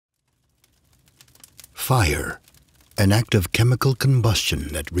Fire, an act of chemical combustion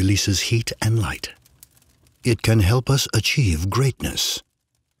that releases heat and light. It can help us achieve greatness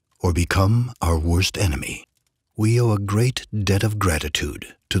or become our worst enemy. We owe a great debt of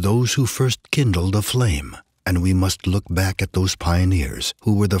gratitude to those who first kindled a flame, and we must look back at those pioneers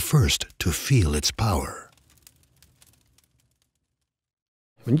who were the first to feel its power.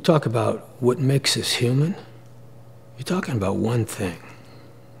 When you talk about what makes us human, you're talking about one thing,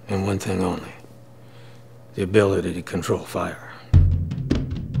 and one thing only: the ability to control fire.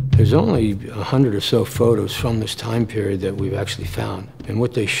 There's only 100 or so photos from this time period that we've actually found. And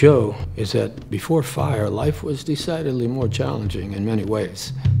what they show is that before fire, life was decidedly more challenging in many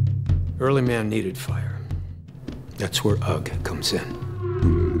ways. Early man needed fire. That's where Ugg comes in.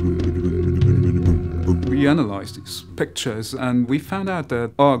 We analyzed these pictures and we found out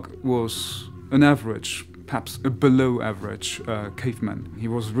that Ugg was an average, perhaps a below average caveman. He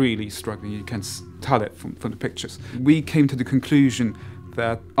was really struggling, you can tell it from the pictures. We came to the conclusion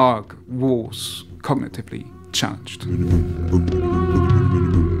that Ugg was cognitively challenged.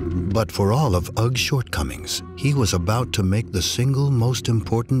 But for all of Ugg's shortcomings, he was about to make the single most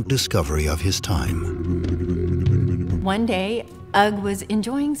important discovery of his time. One day, Ugg was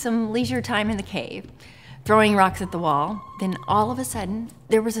enjoying some leisure time in the cave, throwing rocks at the wall. Then all of a sudden,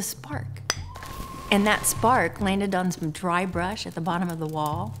 there was a spark. And that spark landed on some dry brush at the bottom of the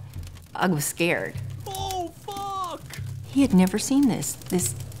wall. Ugg was scared. Oh, fuck! He had never seen this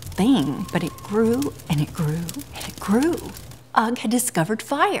thing, but it grew and it grew and it grew. Ugg had discovered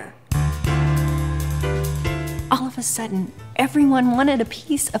fire. All of a sudden, everyone wanted a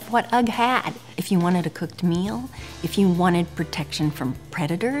piece of what Ugg had. If you wanted a cooked meal, if you wanted protection from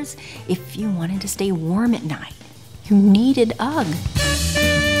predators, if you wanted to stay warm at night, you needed Ugg.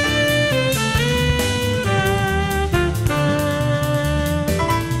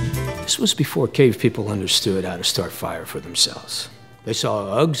 This was before cave people understood how to start fire for themselves. They saw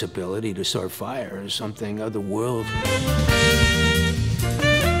Ugg's ability to start fire as something otherworldly.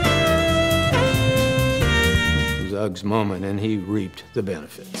 It was Ugg's moment, and he reaped the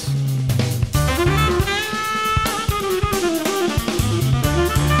benefits.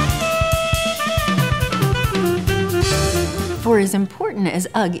 For as important as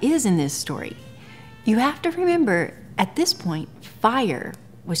Ugg is in this story, you have to remember, at this point, fire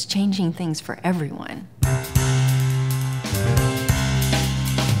was changing things for everyone.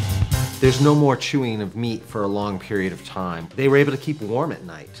 There's no more chewing of meat for a long period of time. They were able to keep warm at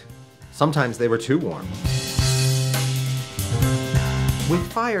night. Sometimes they were too warm. With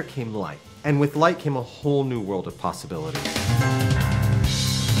fire came light, and with light came a whole new world of possibilities.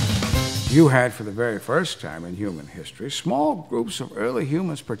 You had, for the very first time in human history, small groups of early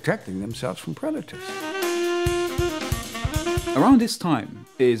humans protecting themselves from predators. Around this time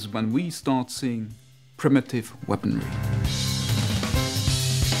is when we start seeing primitive weaponry.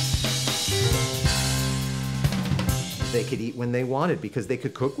 They could eat when they wanted because they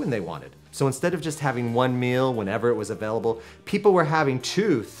could cook when they wanted. So instead of just having one meal whenever it was available, people were having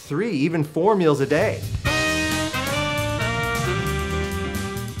 2, 3, even 4 meals a day.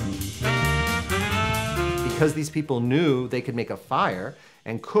 Because these people knew they could make a fire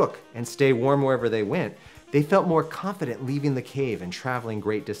and cook and stay warm wherever they went, they felt more confident leaving the cave and traveling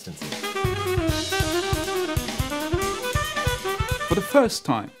great distances. For the first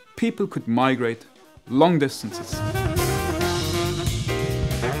time, people could migrate long distances.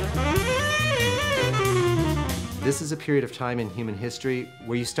 This is a period of time in human history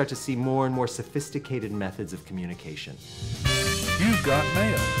where you start to see more and more sophisticated methods of communication. You've got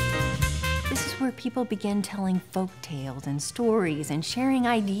mail. This is where people began telling folk tales and stories and sharing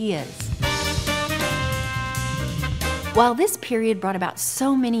ideas. While this period brought about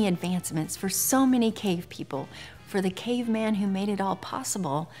so many advancements for so many cave people, for the caveman who made it all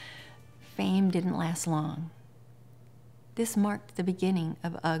possible, fame didn't last long. This marked the beginning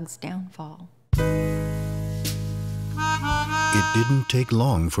of Ugg's downfall. It didn't take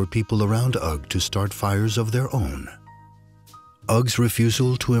long for people around Ugg to start fires of their own. Ugg's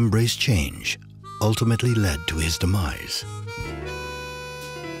refusal to embrace change ultimately led to his demise.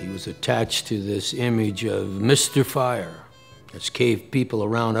 He was attached to this image of Mr. Fire. As cave people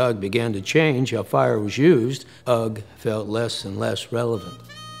around Ugg began to change how fire was used, Ugg felt less and less relevant.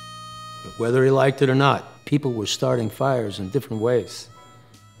 But whether he liked it or not, people were starting fires in different ways.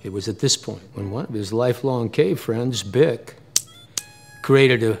 It was at this point when one of his lifelong cave friends, Bick,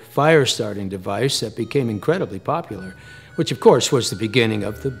 created a fire-starting device that became incredibly popular, which of course was the beginning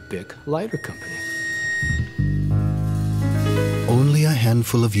of the Bick Lighter Company. Only a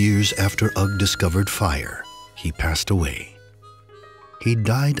handful of years after Ugg discovered fire, he passed away. He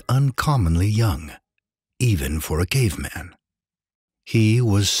died uncommonly young, even for a caveman. He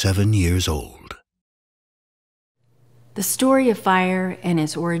was 7 years old. The story of fire and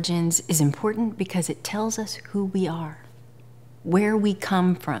its origins is important because it tells us who we are, where we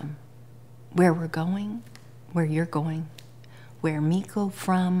come from, where we're going, where you're going, where me go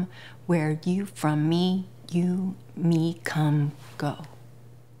from, where you from me, you, me, come, go.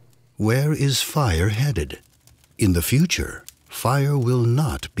 Where is fire headed? In the future, fire will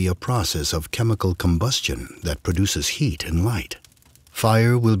not be a process of chemical combustion that produces heat and light.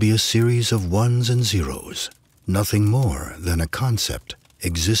 Fire will be a series of ones and zeros, nothing more than a concept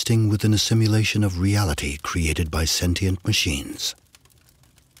existing within a simulation of reality created by sentient machines.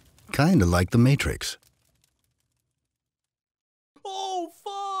 Kinda like the Matrix.